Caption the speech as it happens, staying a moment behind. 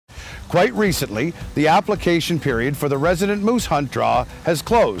Quite recently, the application period for the resident moose hunt draw has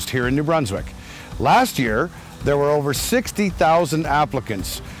closed here in New Brunswick. Last year, there were over 60,000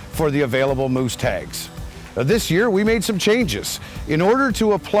 applicants for the available moose tags. This year, we made some changes. In order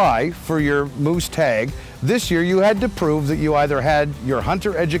to apply for your moose tag, this year you had to prove that you either had your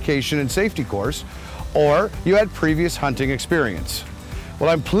hunter education and safety course or you had previous hunting experience. Well,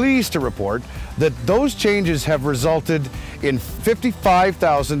 I'm pleased to report that those changes have resulted in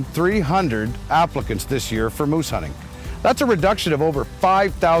 55,300 applicants this year for moose hunting. That's a reduction of over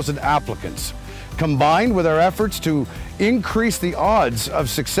 5,000 applicants. Combined with our efforts to increase the odds of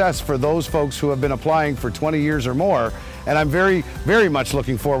success for those folks who have been applying for 20 years or more, and I'm very, very much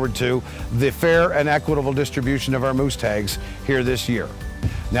looking forward to the fair and equitable distribution of our moose tags here this year.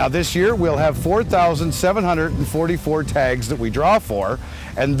 Now this year we'll have 4,744 tags that we draw for,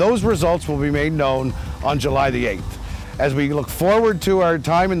 and those results will be made known on July the 8th. As we look forward to our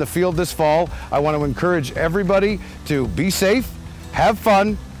time in the field this fall, I want to encourage everybody to be safe, have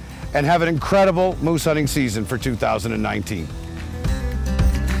fun, and have an incredible moose hunting season for 2019.